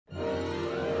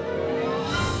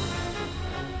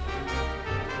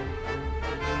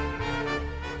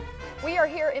are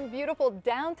here in beautiful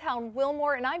downtown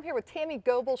Wilmore, and I'm here with Tammy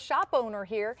Goebel, shop owner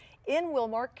here in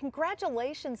Wilmore.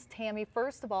 Congratulations, Tammy,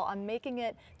 first of all, on making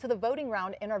it to the voting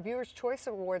round in our Viewers' Choice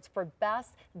Awards for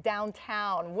Best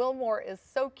Downtown. Wilmore is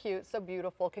so cute, so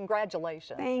beautiful.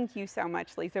 Congratulations. Thank you so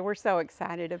much, Lisa. We're so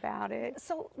excited about it.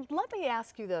 So let me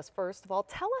ask you this, first of all.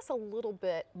 Tell us a little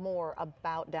bit more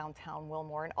about downtown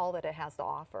Wilmore and all that it has to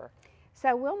offer.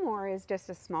 So Wilmore is just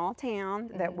a small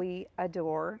town that we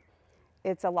adore.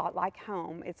 It's a lot like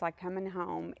home. It's like coming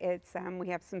home. It's we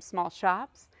have some small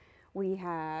shops. We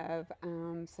have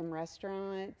some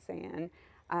restaurants, and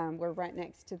we're right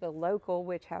next to the local,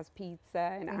 which has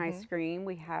pizza and ice cream.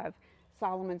 We have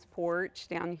Solomon's Porch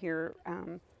down here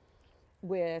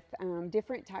with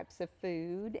different types of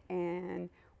food, and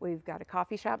we've got a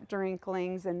coffee shop,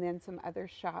 Drinklings, and then some other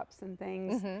shops and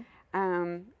things.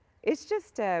 It's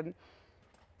just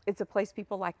it's a place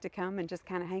people like to come and just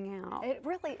kind of hang out. It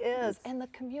really is, and the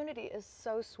community is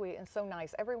so sweet and so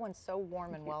nice. Everyone's so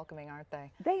warm and welcoming, aren't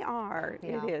they? They are.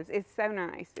 Yeah. It is. It's so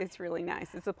nice. It's really nice.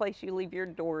 It's a place you leave your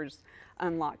doors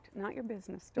unlocked. Not your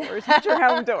business doors, but your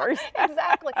home doors.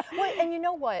 Exactly. Well, and you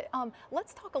know what?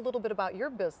 Let's talk a little bit about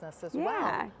your business as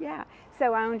well. Yeah.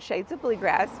 So I own Shades of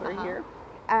Bluegrass. We're here.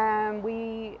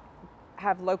 We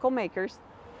have local makers.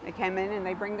 They come in and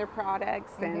they bring their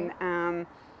products, and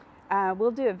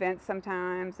we'll do events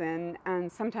sometimes, and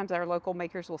sometimes our local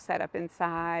makers will set up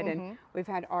inside, and we've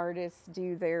had artists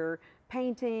do their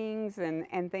paintings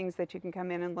and things that you can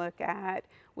come in and look at.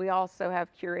 We also have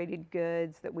curated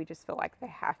goods that we just feel like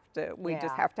we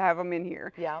just have to have them in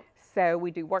here. Yeah. So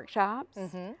we do workshops.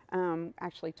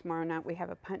 Actually, tomorrow night we have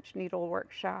a punch needle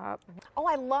workshop. Oh,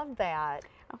 I love that.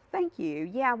 Oh, thank you.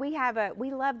 Yeah, we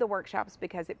love the workshops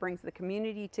because it brings the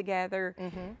community together.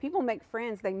 People make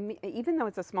friends. Even though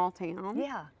it's a small town,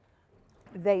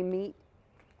 they meet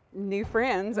new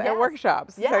friends at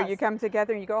workshops. So you come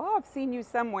together and you go, oh, I've seen you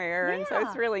somewhere, and so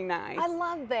it's really nice. I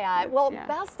love that. Well,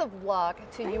 best of luck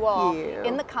to you all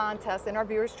in the contest, in our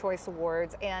Viewers' Choice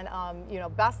Awards, and you know,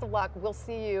 best of luck. We'll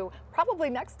see you probably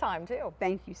next time too.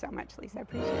 Thank you so much, Lisa. I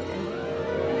appreciate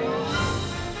it.